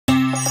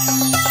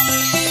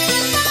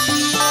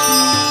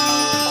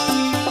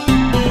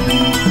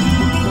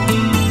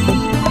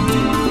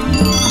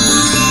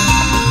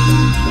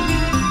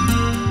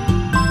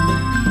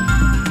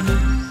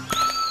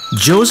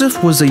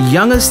Joseph was the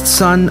youngest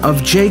son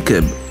of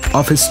Jacob.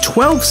 Of his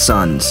 12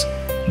 sons,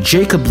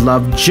 Jacob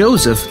loved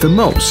Joseph the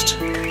most.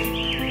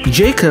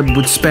 Jacob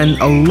would spend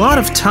a lot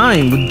of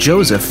time with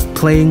Joseph,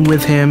 playing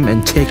with him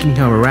and taking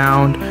him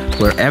around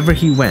wherever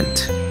he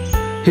went.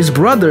 His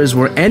brothers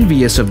were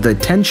envious of the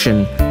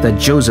attention that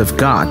Joseph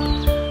got.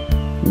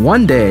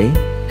 One day,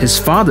 his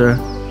father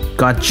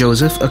got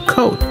Joseph a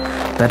coat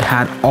that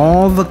had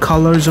all the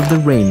colors of the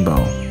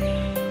rainbow.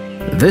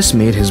 This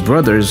made his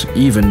brothers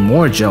even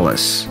more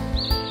jealous.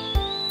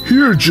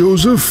 "Here,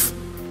 Joseph,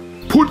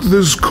 put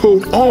this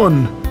coat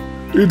on.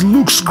 It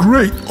looks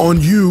great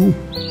on you."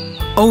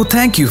 Oh,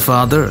 thank you,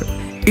 Father.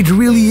 It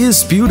really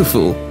is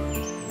beautiful.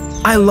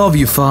 I love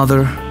you,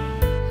 Father.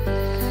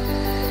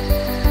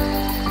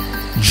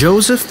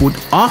 Joseph would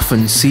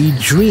often see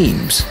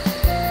dreams.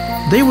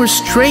 They were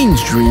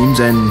strange dreams,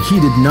 and he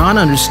did not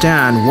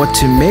understand what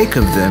to make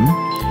of them.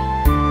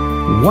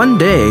 One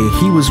day,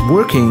 he was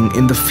working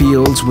in the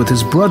fields with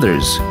his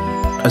brothers.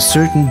 A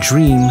certain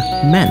dream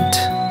meant.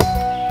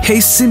 Hey,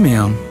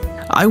 Simeon,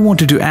 I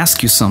wanted to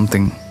ask you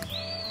something.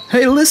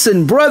 Hey,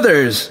 listen,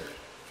 brothers!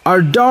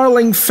 Our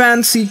darling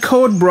fancy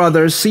coat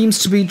brother seems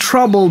to be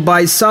troubled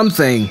by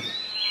something.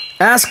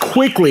 Ask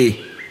quickly,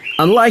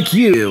 unlike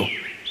you.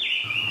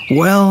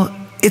 Well,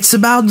 it's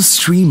about this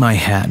dream I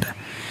had.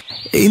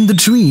 In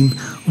the dream,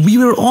 we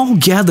were all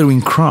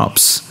gathering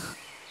crops.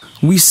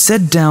 We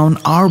set down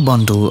our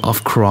bundle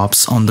of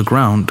crops on the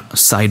ground,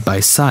 side by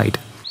side.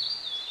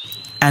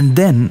 And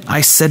then I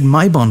set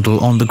my bundle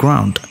on the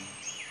ground.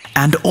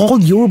 And all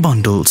your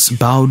bundles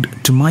bowed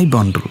to my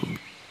bundle.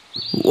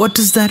 What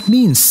does that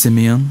mean,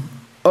 Simeon?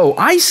 Oh,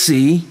 I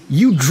see.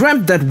 You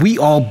dreamt that we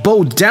all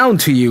bowed down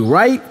to you,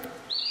 right?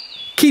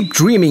 Keep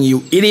dreaming,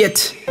 you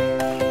idiot.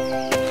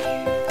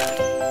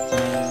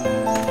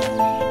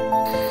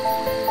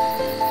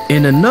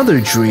 In another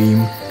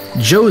dream,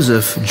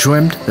 Joseph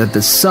dreamt that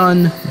the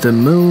sun, the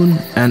moon,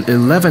 and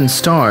 11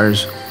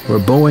 stars were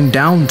bowing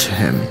down to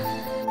him.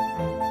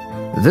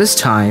 This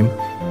time,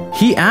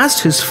 he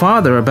asked his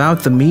father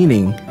about the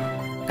meaning,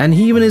 and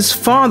even his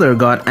father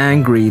got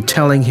angry,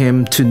 telling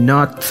him to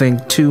not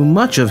think too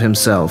much of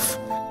himself.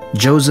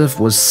 Joseph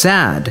was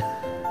sad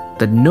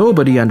that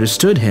nobody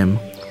understood him.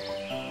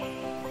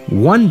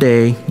 One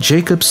day,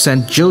 Jacob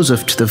sent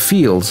Joseph to the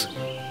fields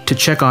to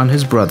check on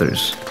his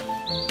brothers.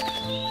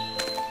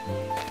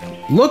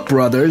 Look,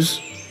 brothers,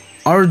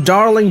 our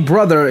darling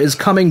brother is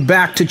coming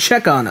back to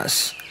check on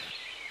us.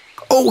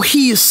 Oh,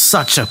 he is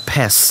such a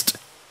pest.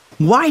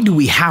 Why do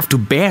we have to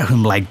bear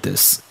him like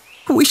this?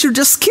 We should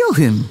just kill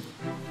him.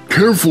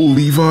 Careful,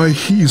 Levi,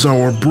 he's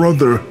our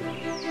brother.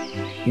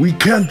 We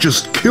can't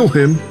just kill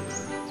him.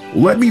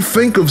 Let me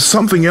think of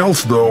something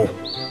else, though.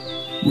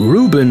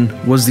 Reuben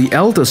was the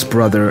eldest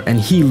brother, and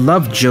he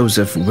loved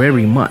Joseph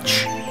very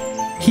much.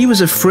 He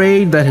was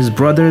afraid that his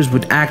brothers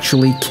would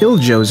actually kill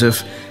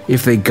Joseph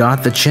if they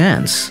got the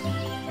chance.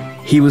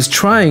 He was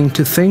trying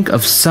to think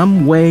of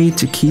some way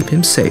to keep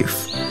him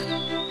safe.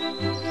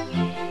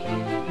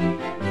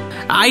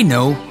 I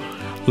know.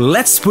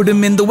 Let's put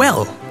him in the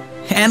well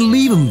and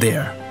leave him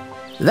there.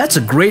 That's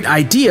a great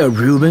idea,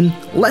 Reuben.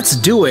 Let's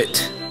do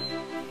it.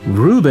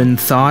 Reuben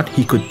thought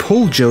he could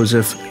pull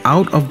Joseph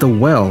out of the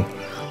well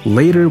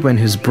later when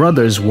his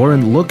brothers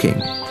weren't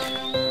looking.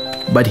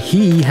 But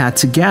he had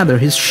to gather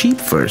his sheep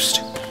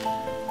first.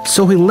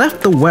 So he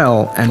left the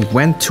well and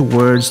went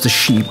towards the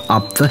sheep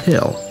up the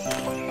hill.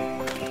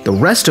 The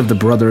rest of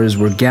the brothers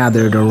were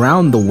gathered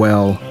around the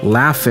well,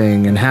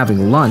 laughing and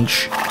having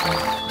lunch.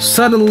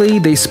 Suddenly,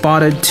 they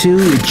spotted 2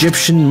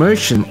 Egyptian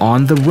merchants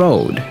on the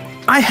road.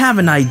 I have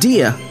an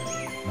idea.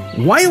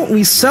 Why don't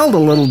we sell the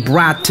little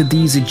brat to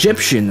these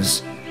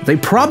Egyptians? They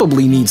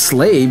probably need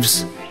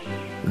slaves.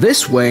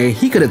 This way,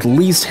 he could at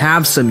least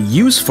have some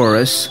use for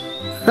us.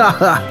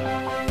 Haha.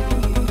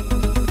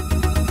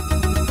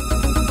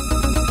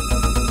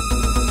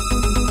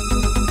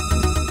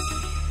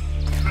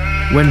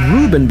 When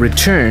Reuben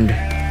returned,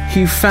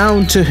 he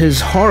found to his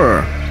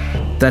horror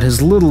that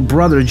his little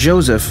brother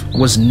Joseph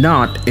was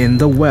not in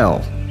the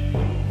well.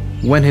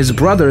 When his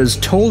brothers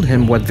told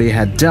him what they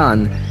had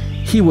done,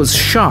 he was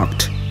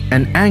shocked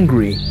and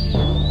angry.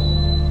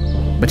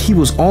 But he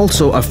was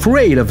also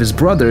afraid of his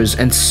brothers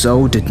and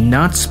so did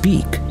not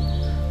speak.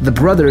 The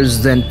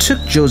brothers then took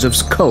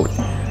Joseph's coat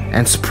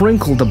and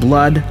sprinkled the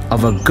blood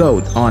of a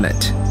goat on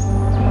it.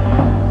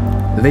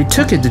 They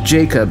took it to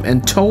Jacob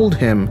and told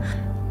him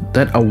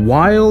that a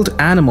wild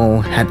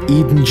animal had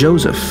eaten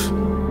Joseph.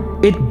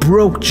 It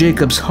broke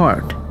Jacob's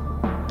heart,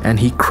 and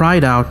he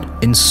cried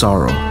out in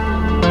sorrow.